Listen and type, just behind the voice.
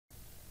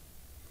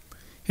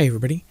Hey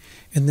everybody,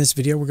 in this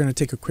video we're going to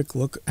take a quick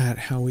look at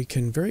how we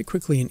can very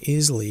quickly and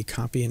easily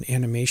copy an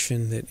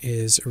animation that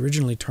is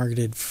originally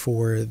targeted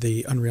for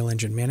the Unreal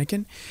Engine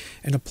Mannequin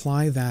and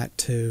apply that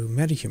to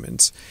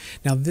Metahumans.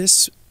 Now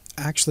this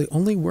actually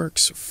only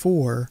works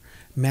for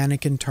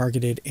mannequin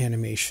targeted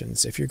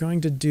animations. If you're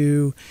going to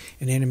do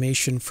an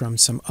animation from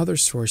some other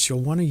source,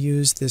 you'll want to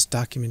use this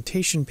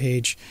documentation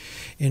page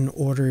in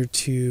order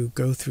to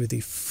go through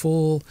the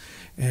full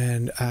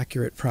and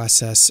accurate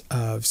process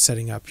of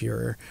setting up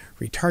your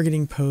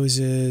retargeting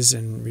poses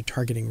and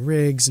retargeting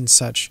rigs and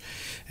such.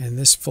 And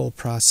this full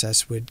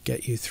process would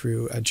get you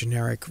through a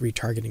generic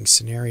retargeting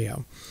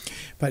scenario.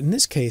 But in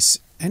this case,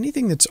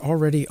 anything that's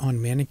already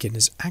on Mannequin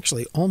is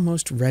actually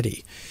almost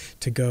ready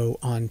to go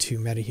onto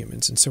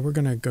Metahumans. And so we're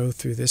going to go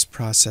through this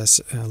process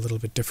a little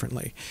bit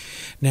differently.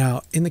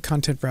 Now, in the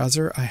content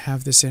browser, I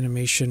have this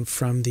animation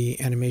from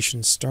the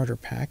animation starter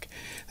pack.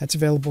 That's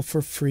available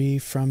for free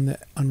from the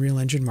Unreal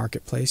Engine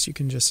Marketplace. You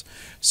can just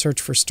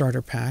search for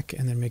starter pack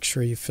and then make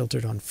sure you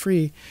filtered on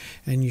free,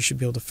 and you should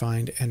be able to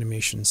find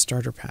animation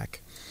starter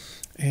pack.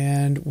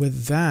 And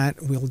with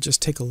that, we'll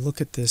just take a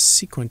look at this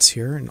sequence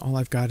here, and all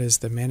I've got is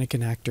the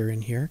mannequin actor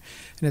in here,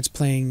 and it's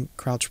playing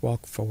crouch,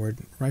 walk, forward,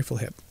 rifle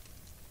hip.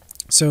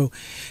 So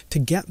to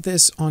get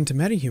this onto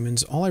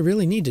Metahumans, all I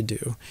really need to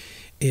do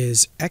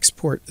is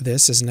export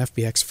this as an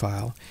FBX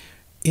file,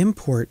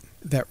 import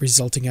that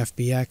resulting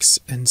FBX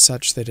and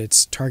such that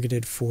it's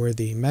targeted for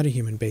the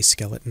Metahuman base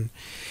skeleton,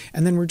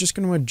 and then we're just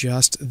going to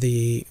adjust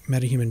the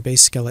Metahuman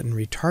base skeleton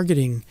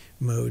retargeting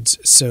modes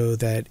so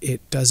that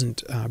it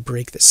doesn't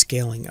break the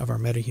scaling of our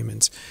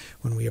Metahumans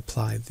when we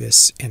apply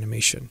this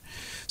animation.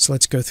 So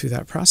let's go through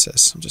that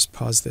process. I'll just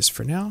pause this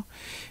for now,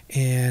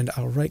 and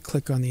I'll right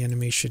click on the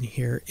animation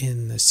here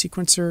in the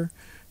sequencer,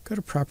 go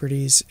to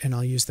properties, and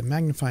I'll use the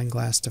magnifying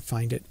glass to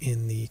find it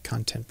in the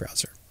content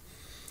browser.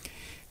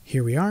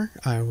 Here we are.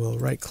 I will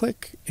right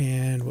click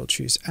and we'll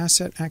choose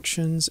Asset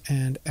Actions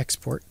and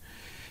Export.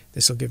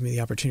 This will give me the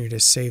opportunity to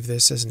save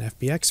this as an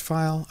FBX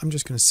file. I'm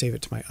just going to save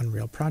it to my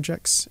Unreal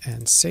projects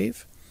and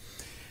save.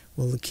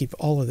 We'll keep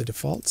all of the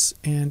defaults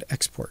and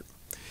export.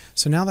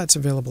 So now that's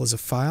available as a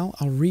file.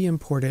 I'll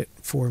re-import it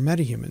for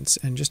Metahumans,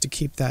 and just to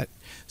keep that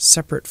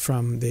separate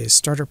from the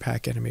starter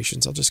pack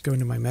animations, I'll just go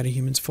into my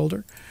Metahumans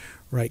folder,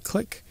 right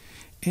click,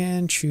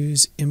 and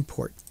choose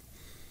Import.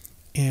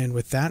 And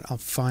with that, I'll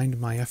find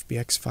my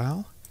FBX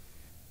file.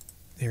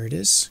 There it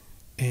is,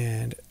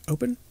 and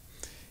open.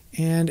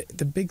 And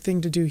the big thing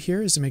to do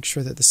here is to make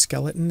sure that the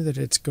skeleton that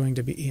it's going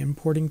to be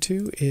importing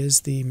to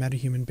is the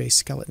Metahuman base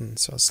skeleton.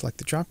 So I'll select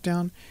the drop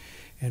down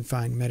and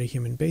find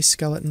Metahuman base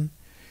skeleton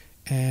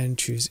and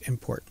choose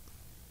Import.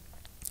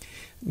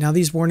 Now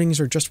these warnings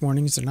are just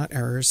warnings, they're not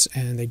errors,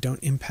 and they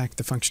don't impact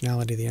the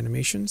functionality of the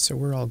animation, so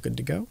we're all good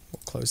to go.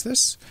 We'll close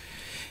this.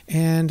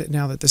 And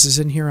now that this is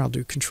in here, I'll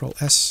do Control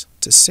S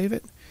to save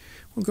it.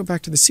 We'll go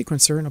back to the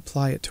sequencer and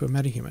apply it to a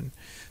Metahuman.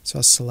 So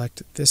I'll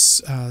select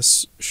this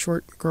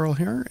short girl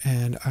here,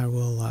 and I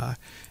will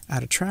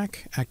add a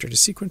track, actor to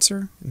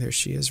sequencer, and there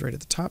she is right at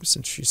the top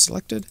since she's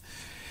selected.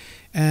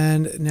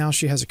 And now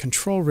she has a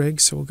control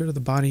rig, so we'll go to the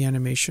body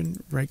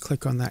animation, right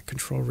click on that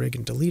control rig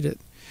and delete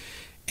it.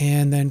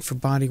 And then for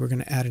body, we're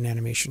going to add an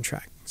animation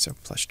track. So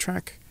plus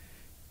track,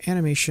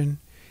 animation,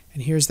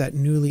 and here's that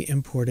newly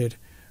imported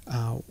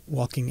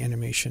walking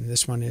animation.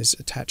 This one is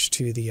attached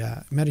to the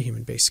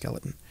Metahuman base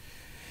skeleton.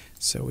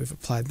 So we've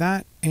applied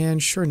that,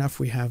 and sure enough,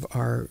 we have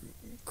our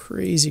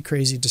crazy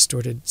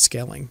distorted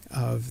scaling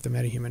of the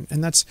Metahuman.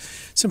 And that's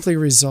simply a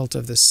result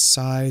of the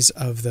size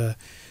of the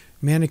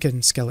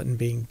mannequin skeleton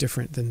being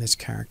different than this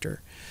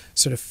character.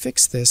 So to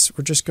fix this,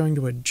 we're just going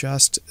to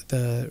adjust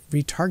the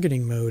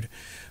retargeting mode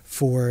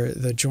for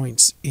the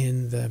joints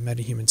in the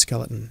Metahuman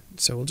skeleton.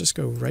 So we'll just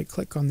go right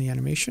click on the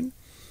animation,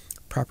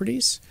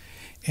 properties,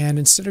 and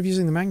instead of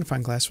using the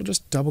magnifying glass, we'll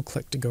just double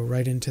click to go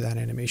right into that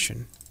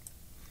animation.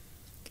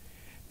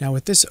 Now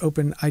with this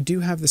open, I do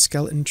have the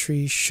skeleton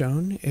tree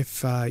shown.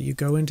 If you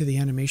go into the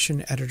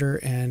animation editor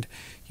and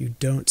you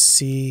don't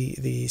see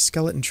the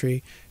skeleton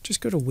tree,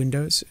 just go to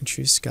Windows and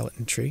choose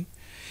Skeleton Tree.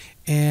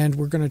 And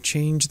we're going to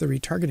change the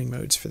retargeting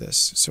modes for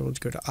this. So we'll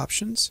go to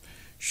Options,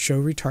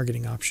 Show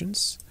Retargeting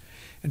Options.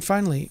 And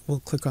finally,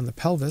 we'll click on the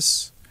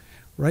pelvis,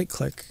 right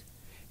click,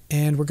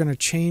 and we're going to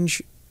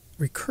change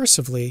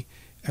recursively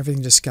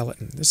everything to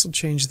skeleton. This will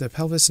change the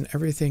pelvis and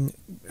everything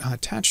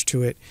attached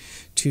to it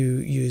to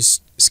use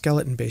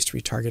skeleton-based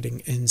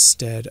retargeting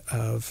instead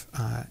of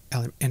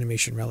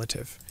animation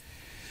relative.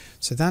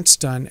 So that's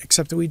done,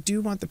 except that we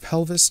do want the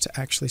pelvis to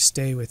actually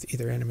stay with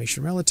either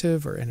animation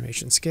relative or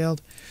animation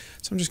scaled.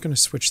 So I'm just going to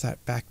switch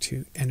that back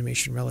to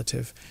animation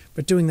relative,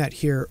 but doing that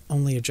here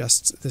only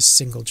adjusts this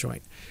single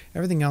joint.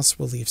 Everything else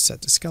we'll leave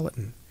set to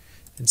skeleton.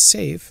 And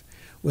save.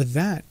 With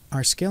that,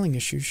 our scaling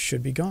issues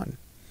should be gone.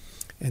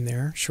 And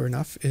there, sure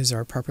enough, is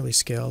our properly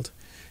scaled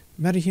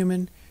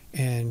Metahuman,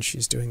 and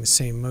she's doing the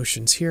same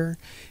motions here.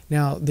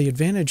 Now, the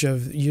advantage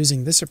of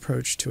using this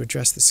approach to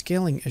address the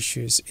scaling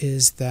issues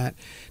is that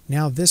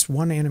now this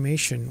one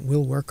animation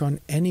will work on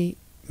any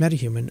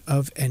metahuman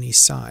of any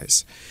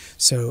size.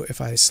 So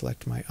if I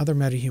select my other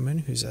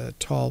metahuman, who's a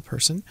tall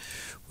person,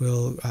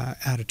 we'll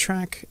add a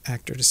track,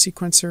 actor to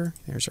sequencer.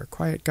 There's our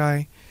quiet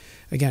guy.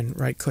 Again,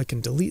 right-click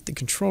and delete the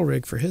control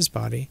rig for his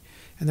body,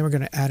 and then we're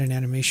going to add an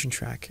animation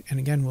track. And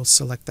again, we'll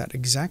select that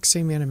exact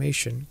same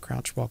animation,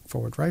 crouch, walk,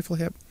 forward, rifle,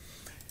 hip,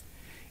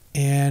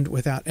 and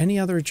without any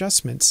other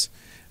adjustments,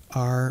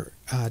 our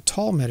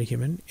tall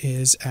metahuman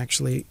is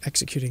actually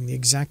executing the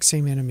exact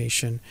same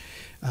animation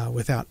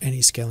without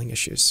any scaling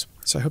issues.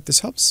 So I hope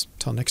this helps.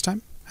 Till next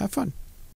time, have fun.